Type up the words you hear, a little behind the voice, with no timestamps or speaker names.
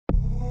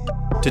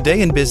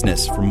Today in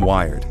Business from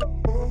Wired.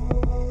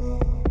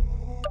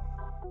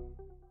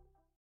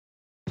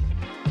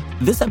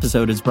 This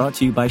episode is brought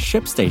to you by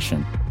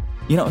ShipStation.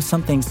 You know,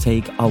 some things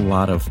take a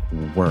lot of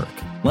work,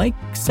 like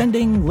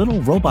sending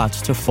little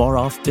robots to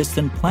far-off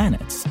distant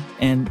planets.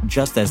 And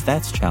just as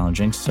that's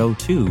challenging, so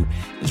too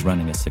is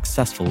running a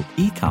successful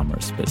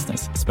e-commerce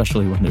business,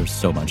 especially when there's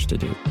so much to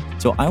do.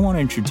 So I want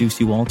to introduce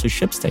you all to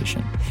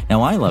ShipStation.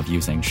 Now, I love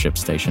using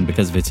ShipStation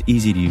because of its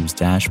easy-to-use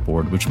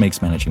dashboard, which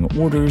makes managing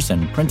orders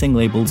and printing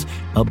labels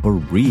a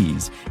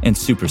breeze and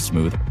super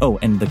smooth. Oh,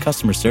 and the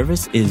customer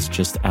service is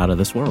just out of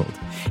this world.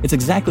 It's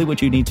exactly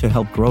what you need to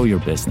help grow your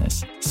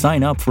business.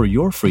 Sign up for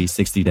your free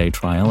 60-day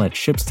trial at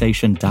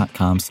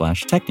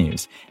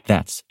shipstation.com/technews.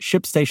 That's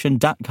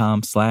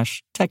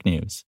shipstation.com/technews.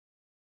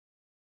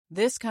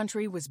 This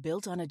country was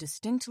built on a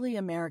distinctly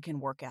American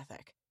work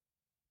ethic.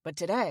 But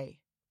today,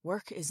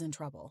 work is in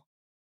trouble.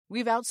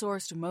 We've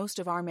outsourced most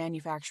of our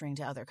manufacturing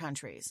to other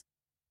countries.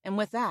 And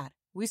with that,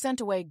 we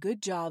sent away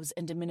good jobs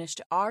and diminished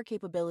our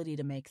capability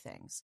to make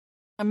things.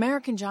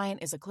 American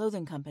Giant is a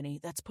clothing company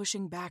that's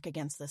pushing back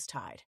against this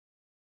tide.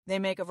 They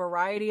make a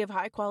variety of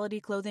high-quality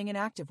clothing and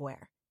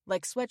activewear,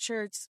 like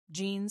sweatshirts,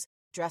 jeans,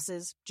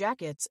 dresses,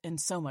 jackets, and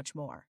so much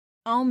more.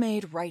 All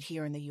made right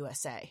here in the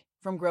USA,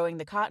 from growing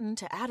the cotton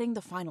to adding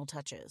the final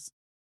touches.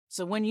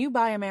 So when you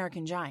buy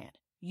American Giant,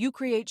 you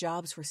create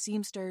jobs for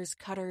seamsters,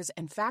 cutters,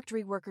 and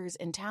factory workers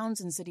in towns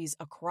and cities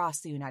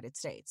across the United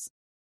States.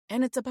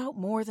 And it's about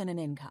more than an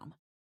income.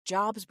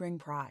 Jobs bring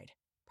pride,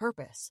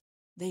 purpose.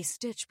 They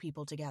stitch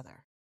people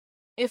together.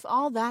 If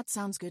all that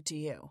sounds good to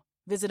you,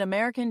 visit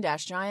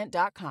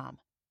American-Giant.com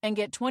and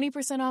get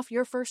 20% off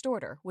your first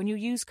order when you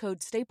use code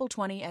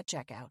STAPLE20 at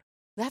checkout.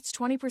 That's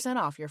 20%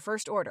 off your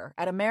first order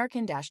at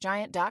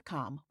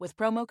American-Giant.com with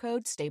promo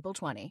code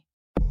STAPLE20.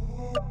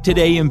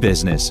 Today in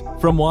Business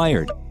from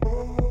Wired.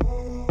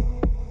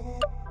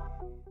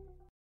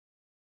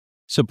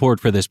 Support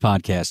for this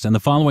podcast and the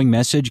following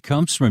message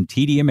comes from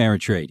TD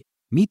Ameritrade.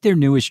 Meet their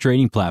newest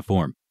trading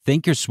platform,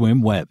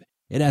 Thinkorswim Web.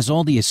 It has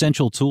all the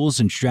essential tools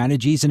and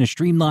strategies in a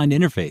streamlined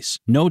interface.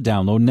 No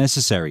download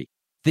necessary.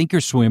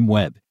 Thinkorswim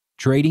Web.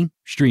 Trading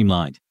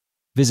streamlined.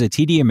 Visit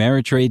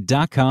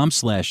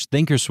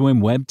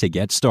tdameritrade.com/thinkorswimweb to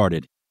get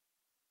started.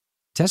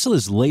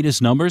 Tesla's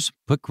latest numbers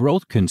put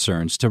growth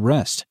concerns to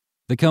rest.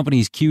 The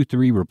company's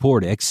Q3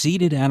 report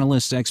exceeded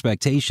analysts'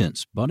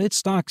 expectations, but its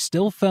stock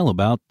still fell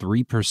about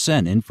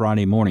 3% in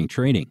Friday morning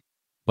trading.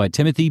 By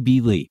Timothy B.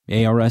 Lee,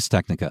 ARS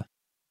Technica.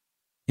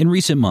 In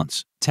recent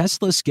months,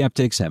 Tesla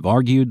skeptics have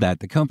argued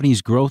that the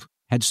company's growth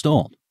had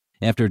stalled.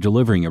 After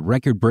delivering a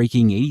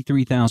record-breaking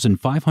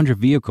 83,500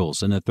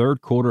 vehicles in the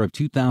third quarter of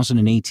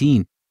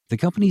 2018, the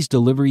company's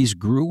deliveries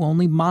grew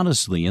only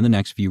modestly in the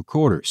next few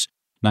quarters,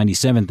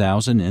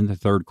 97,000 in the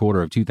third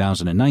quarter of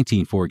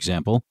 2019, for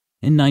example,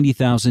 and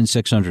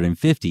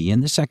 90,650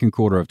 in the second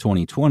quarter of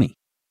 2020.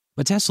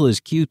 But Tesla's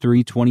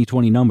Q3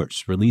 2020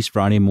 numbers, released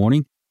Friday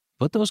morning,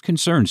 put those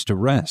concerns to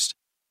rest.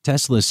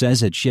 Tesla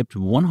says it shipped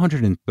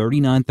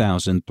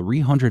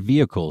 139,300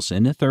 vehicles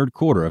in the third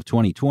quarter of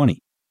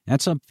 2020.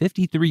 That's up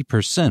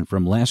 53%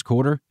 from last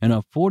quarter and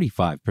up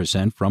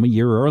 45% from a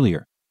year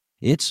earlier.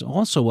 It's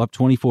also up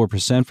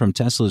 24% from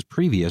Tesla's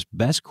previous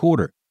best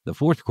quarter, the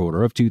fourth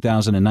quarter of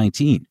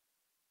 2019.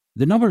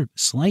 The number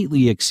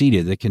slightly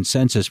exceeded the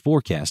consensus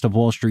forecast of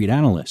Wall Street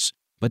analysts,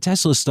 but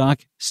Tesla's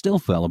stock still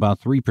fell about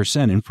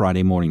 3% in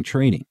Friday morning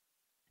trading.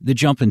 The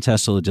jump in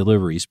Tesla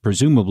deliveries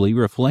presumably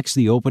reflects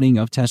the opening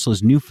of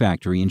Tesla's new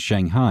factory in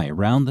Shanghai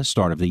around the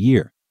start of the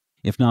year.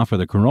 If not for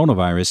the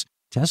coronavirus,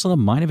 Tesla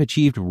might have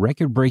achieved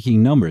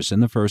record-breaking numbers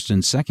in the first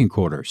and second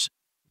quarters.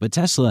 But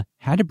Tesla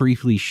had to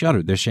briefly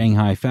shutter the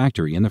Shanghai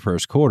factory in the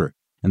first quarter,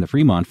 and the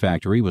Fremont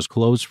factory was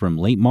closed from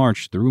late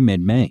March through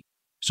mid-May.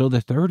 So the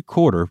third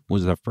quarter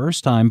was the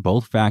first time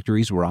both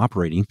factories were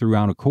operating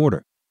throughout a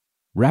quarter.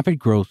 Rapid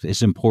growth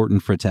is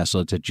important for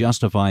Tesla to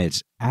justify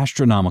its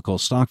astronomical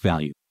stock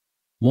value.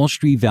 Wall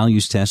Street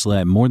values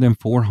Tesla at more than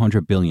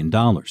 $400 billion,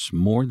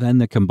 more than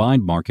the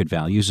combined market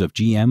values of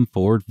GM,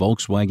 Ford,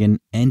 Volkswagen,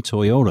 and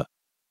Toyota.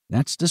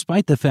 That's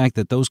despite the fact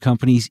that those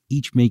companies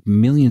each make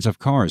millions of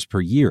cars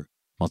per year,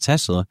 while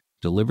Tesla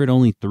delivered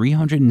only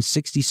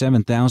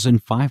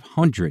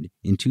 367,500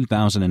 in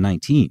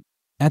 2019.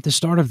 At the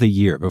start of the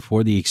year,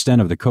 before the extent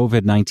of the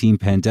COVID-19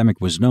 pandemic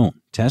was known,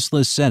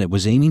 Tesla said it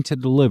was aiming to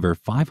deliver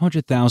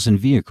 500,000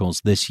 vehicles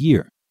this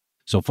year.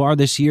 So far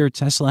this year,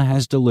 Tesla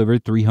has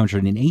delivered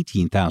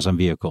 318,000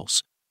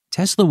 vehicles.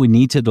 Tesla would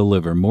need to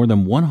deliver more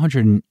than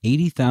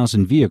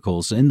 180,000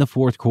 vehicles in the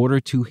fourth quarter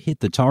to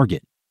hit the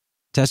target.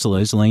 Tesla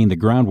is laying the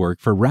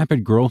groundwork for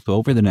rapid growth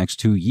over the next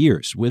 2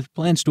 years, with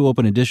plans to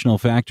open additional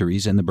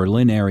factories in the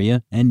Berlin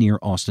area and near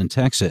Austin,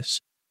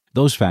 Texas.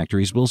 Those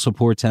factories will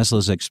support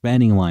Tesla's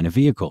expanding line of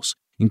vehicles,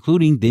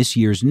 including this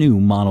year's new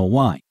Model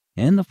Y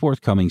and the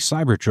forthcoming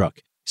Cybertruck,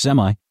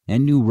 Semi,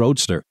 and new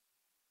Roadster.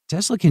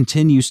 Tesla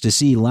continues to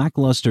see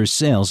lackluster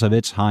sales of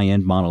its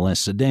high-end Model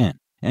S sedan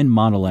and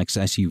Model X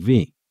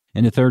SUV.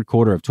 In the third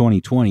quarter of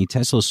 2020,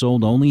 Tesla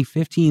sold only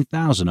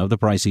 15,000 of the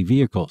pricey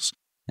vehicles,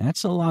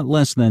 That's a lot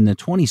less than the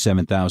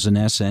 27,000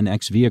 S and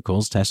X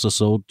vehicles Tesla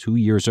sold 2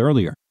 years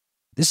earlier.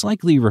 This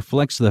likely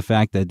reflects the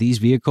fact that these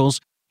vehicles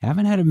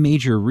haven't had a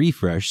major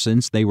refresh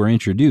since they were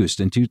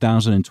introduced in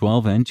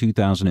 2012 and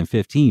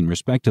 2015,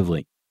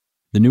 respectively.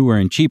 The newer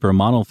and cheaper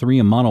Model 3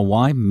 and Model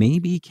Y may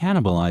be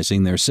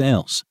cannibalizing their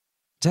sales.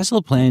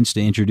 Tesla plans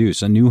to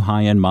introduce a new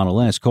high-end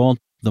Model S called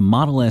the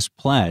Model S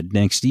Plaid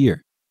next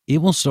year. It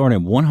will start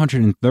at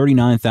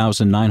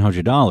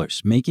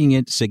 $139,900, making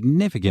it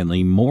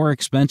significantly more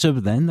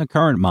expensive than the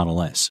current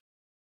Model S.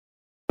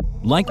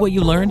 Like what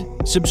you learned?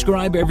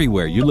 Subscribe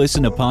everywhere you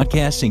listen to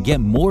podcasts and get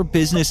more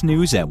business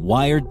news at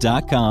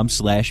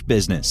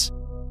wired.com/business.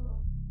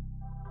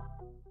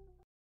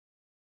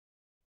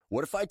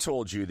 What if I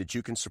told you that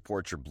you can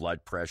support your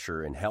blood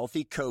pressure and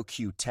healthy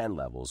CoQ10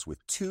 levels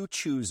with 2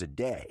 chews a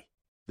day?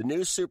 The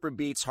new Super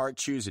Beats Heart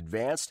Chews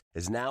Advanced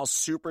is now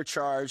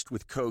supercharged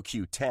with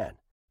CoQ10.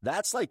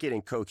 That's like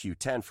getting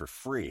CoQ10 for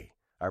free.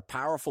 Our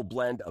powerful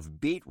blend of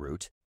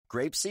beetroot,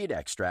 grapeseed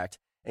extract,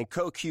 and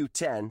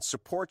CoQ10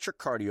 supports your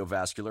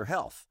cardiovascular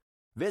health.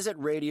 Visit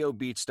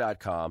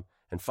radiobeats.com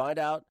and find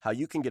out how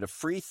you can get a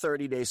free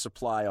 30-day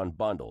supply on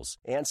bundles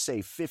and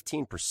save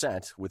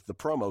 15% with the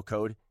promo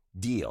code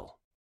DEAL.